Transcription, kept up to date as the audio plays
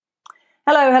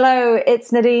Hello,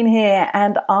 it's Nadine here,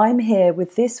 and I'm here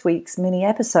with this week's mini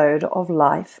episode of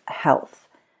Life, Health,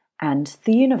 and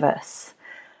the Universe.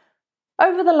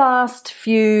 Over the last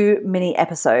few mini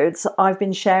episodes, I've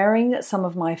been sharing some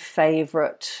of my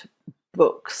favourite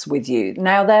books with you.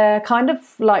 Now, they're kind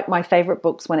of like my favourite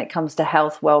books when it comes to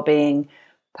health, well-being,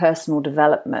 personal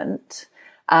development.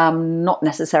 Not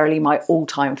necessarily my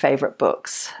all-time favourite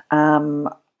books.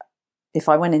 If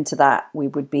I went into that, we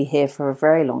would be here for a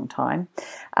very long time.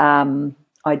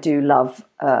 I do love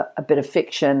a bit of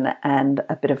fiction and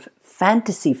a bit of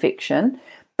fantasy fiction,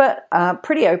 but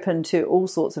pretty open to all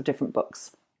sorts of different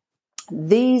books.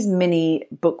 These mini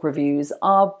book reviews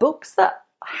are books that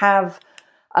I've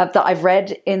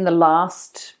read in the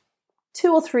last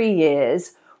 2 or 3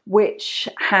 years, which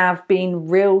have been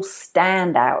real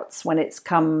standouts when it's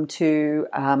come to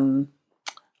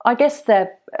I guess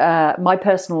they're my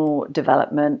personal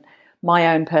development,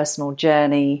 my own personal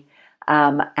journey,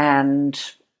 and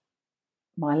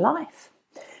my life.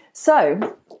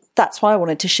 So that's why I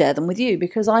wanted to share them with you,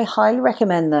 because I highly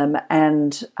recommend them.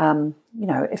 And,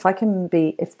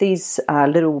 if these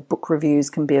little book reviews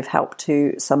can be of help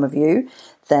to some of you,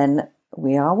 then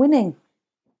we are winning.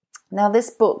 Now,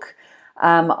 this book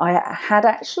I had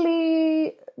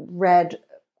actually read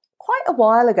quite a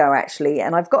while ago, actually,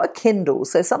 and I've got a Kindle,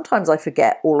 so sometimes I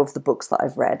forget all of the books that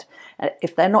I've read.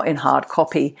 If they're not in hard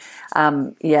copy,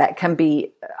 it can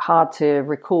be harder to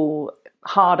recall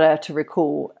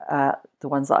the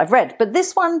ones that I've read. But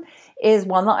this one is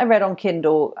one that I read on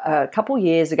Kindle a couple of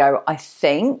years ago, I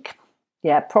think.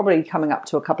 Yeah, probably coming up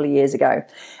to a couple of years ago.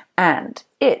 And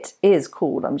it is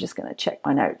called, I'm just going to check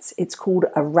my notes, it's called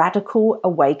A Radical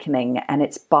Awakening, and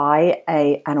it's by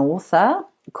an author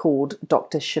called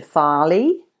Dr.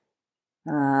 Shefali.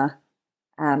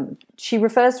 She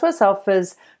refers to herself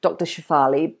as Dr.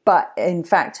 Shefali, but in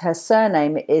fact her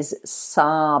surname is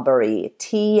Sabary,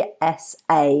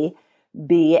 Tsabary.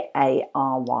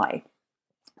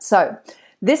 So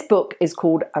this book is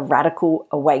called A Radical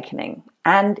Awakening,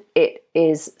 and it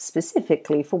is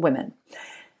specifically for women.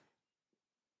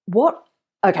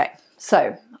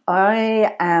 So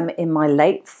I am in my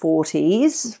late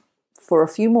 40s. For a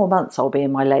few more months, I'll be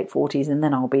in my late 40s, and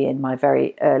then I'll be in my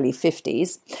very early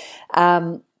 50s.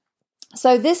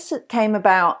 So this came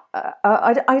about,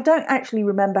 I don't actually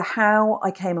remember how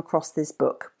I came across this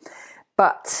book,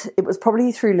 but it was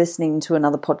probably through listening to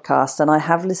another podcast, and I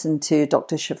have listened to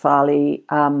Dr. Shefali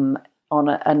on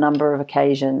a number of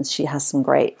occasions. She has some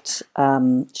great,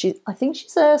 I think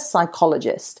she's a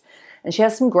psychologist, and she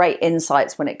has some great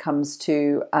insights when it comes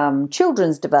to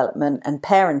children's development and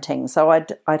parenting. So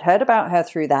I'd heard about her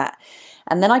through that.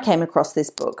 And then I came across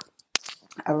this book,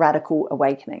 A Radical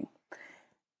Awakening.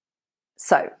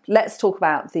 So let's talk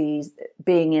about these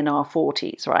being in our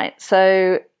 40s, right?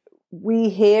 So we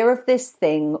hear of this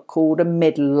thing called a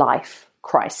midlife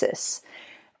crisis.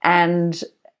 And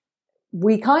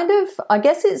I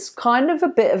guess it's kind of a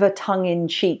bit of a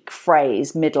tongue-in-cheek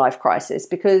phrase, midlife crisis,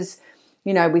 because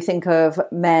we think of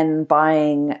men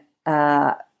buying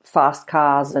fast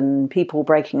cars and people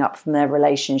breaking up from their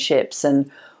relationships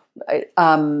and,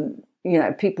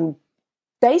 people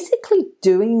basically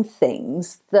doing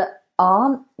things that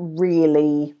aren't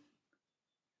really,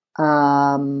 what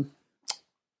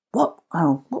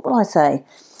will I say?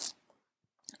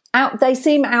 They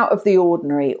seem out of the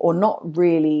ordinary, or not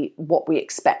really what we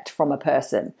expect from a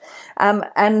person.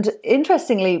 And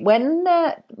interestingly, when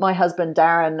my husband,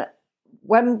 Darren,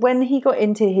 when he got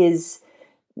into his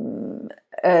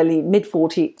early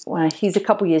mid-40s, well, he's a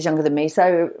couple of years younger than me,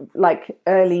 so like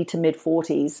early to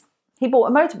mid-40s, he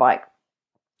bought a motorbike.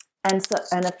 And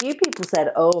a few people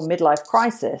said, oh, midlife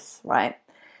crisis, right?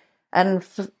 And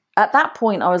at that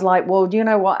point, I was like, well, do you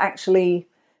know what? Actually,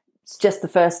 it's just the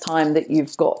first time that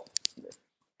you've got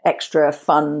extra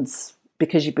funds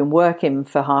because you've been working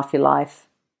for half your life.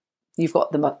 You've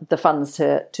got the funds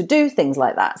to do things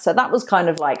like that. So that was kind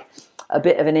of like a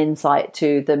bit of an insight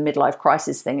to the midlife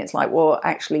crisis thing. It's like, well,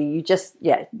 actually,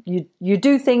 you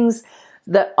do things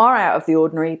that are out of the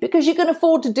ordinary because you can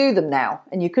afford to do them now,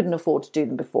 and you couldn't afford to do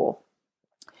them before.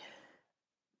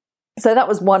 So that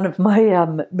was one of my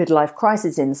midlife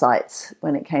crisis insights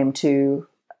when it came to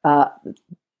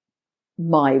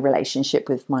my relationship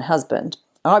with my husband.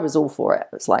 I was all for it.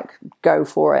 It's like, go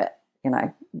for it.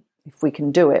 If we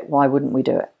can do it, why wouldn't we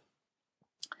do it?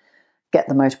 Get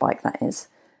the motorbike, that is.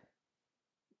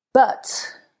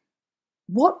 But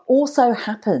what also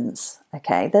happens,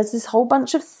 there's this whole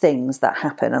bunch of things that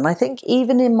happen. And I think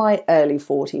even in my early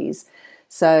 40s,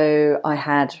 so I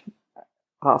had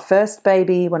our first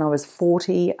baby when I was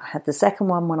 40. I had the second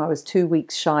one when I was 2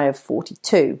 weeks shy of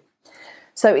 42.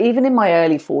 So even in my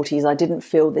early 40s, I didn't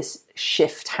feel this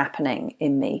shift happening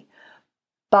in me.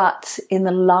 But in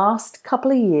the last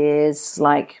couple of years,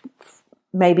 like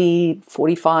maybe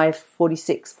 45,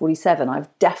 46, 47, I've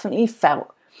definitely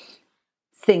felt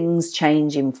things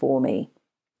changing for me.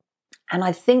 And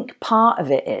I think part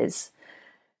of it is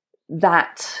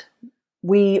that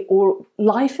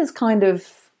life has kind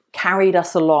of carried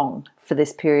us along for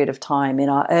this period of time. In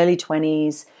our early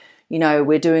 20s,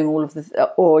 we're doing all of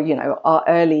our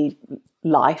early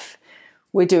life,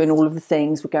 we're doing all of the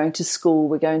things. We're going to school,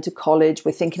 we're going to college,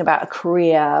 we're thinking about a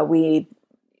career, we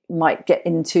might get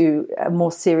into a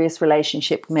more serious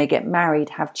relationship, we may get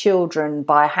married, have children,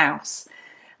 buy a house.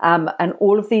 And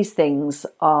all of these things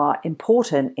are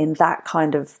important in that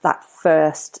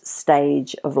first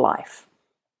stage of life.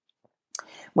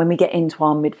 When we get into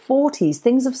our mid-40s,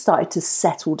 things have started to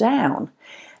settle down.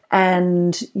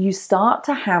 And you start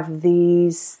to have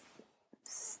these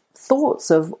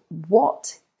thoughts of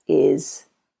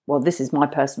this is my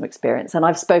personal experience. And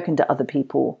I've spoken to other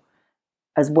people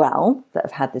as well that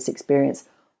have had this experience.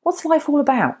 What's life all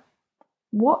about?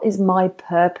 What is my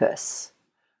purpose?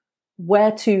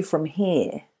 Where to from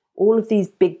here? All of these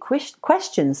big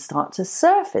questions start to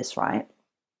surface, right?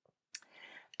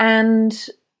 And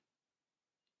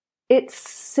it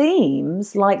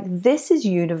seems like this is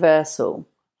universal.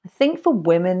 I think for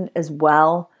women as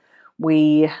well,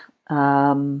 we're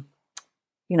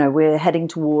heading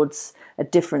towards a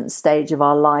different stage of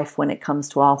our life when it comes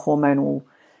to our hormonal,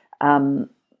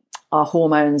 our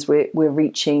hormones. We're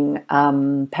reaching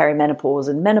perimenopause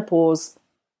and menopause.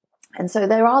 And so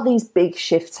there are these big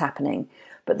shifts happening,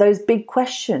 but those big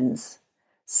questions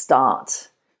start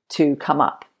to come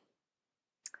up.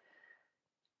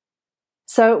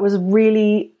 So it was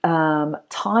really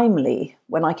timely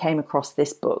when I came across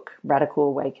this book, Radical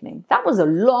Awakening. That was a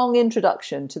long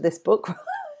introduction to this book,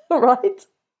 right?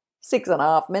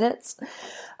 6.5 minutes.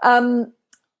 So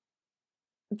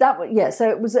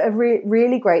it was a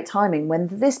really great timing when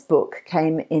this book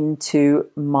came into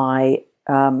my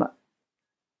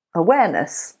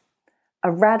awareness,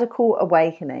 a radical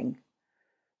awakening.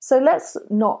 So let's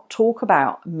not talk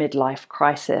about midlife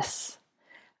crisis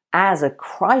as a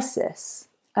crisis.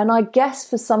 And I guess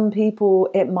for some people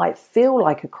it might feel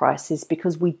like a crisis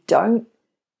because we don't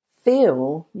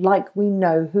feel like we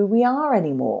know who we are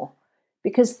anymore,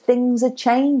 because things are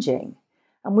changing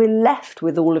and we're left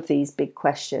with all of these big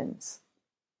questions.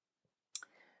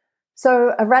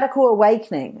 So a radical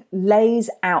awakening lays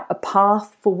out a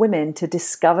path for women to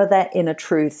discover their inner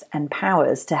truth and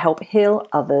powers to help heal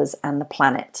others and the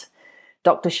planet.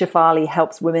 Dr. Shefali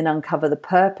helps women uncover the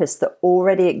purpose that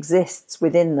already exists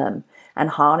within them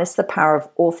and harness the power of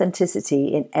authenticity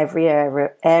in every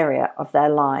area of their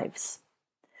lives.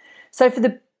 So for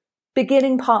the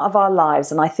beginning part of our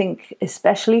lives, and I think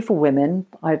especially for women,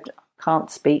 I can't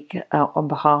speak on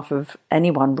behalf of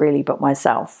anyone really but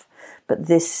myself, but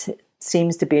this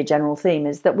seems to be a general theme,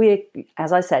 is that we're,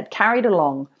 as I said, carried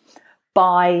along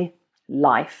by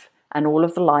life and all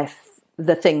of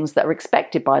the things that are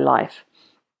expected by life.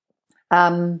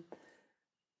 And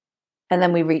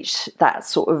then we reach that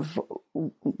sort of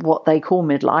what they call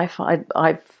midlife.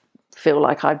 I feel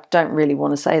like I don't really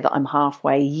want to say that I'm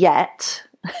halfway yet,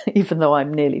 even though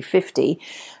I'm nearly 50.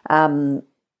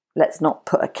 Let's not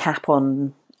put a cap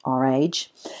on our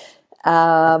age.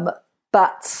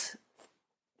 But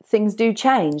things do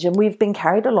change, and we've been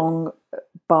carried along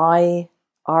by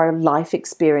our life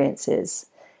experiences.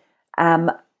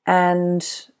 And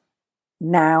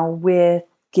now we're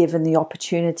given the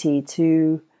opportunity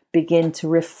to begin to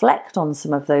reflect on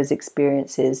some of those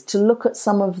experiences, to look at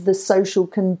some of the social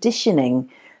conditioning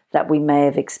that we may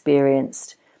have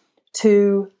experienced,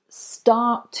 to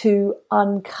start to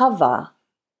uncover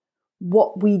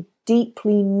what we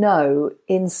deeply know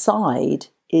inside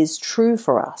is true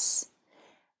for us,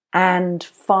 and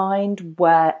find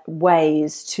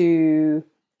ways to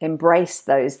embrace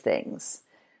those things.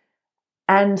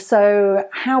 And so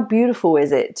how beautiful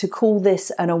is it to call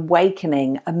this an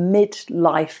awakening, a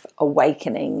midlife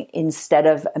awakening, instead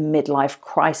of a midlife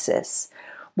crisis?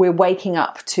 We're waking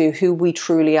up to who we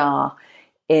truly are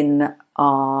in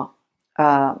our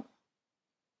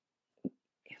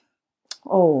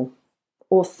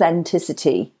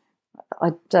authenticity.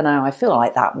 I don't know, I feel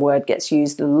like that word gets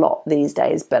used a lot these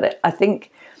days, but I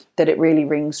think that it really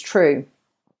rings true.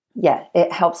 Yeah,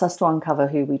 it helps us to uncover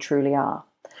who we truly are.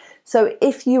 So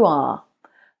if you are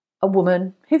a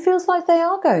woman who feels like they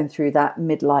are going through that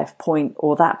midlife point,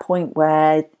 or that point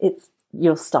where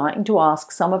you're starting to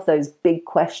ask some of those big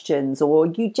questions, or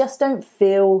you just don't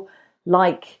feel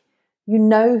like you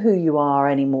know who you are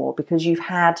anymore because you've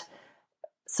had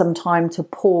some time to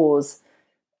pause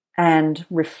and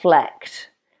reflect,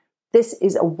 this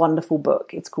is a wonderful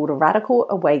book. It's called A Radical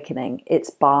Awakening. It's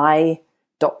by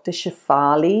Dr.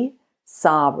 Shefali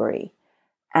Sabri,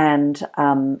 and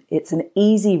it's an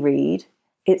easy read.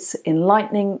 It's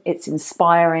enlightening, it's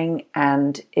inspiring,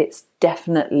 and it's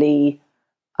definitely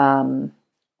one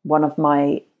of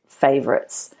my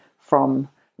favorites from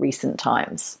recent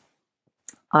times.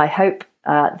 I hope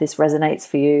this resonates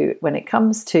for you when it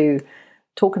comes to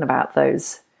talking about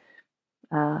those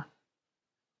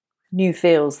new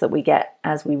feels that we get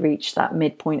as we reach that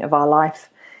midpoint of our life.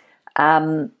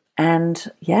 And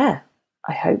yeah,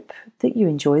 I hope that you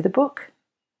enjoy the book.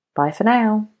 Bye for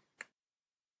now.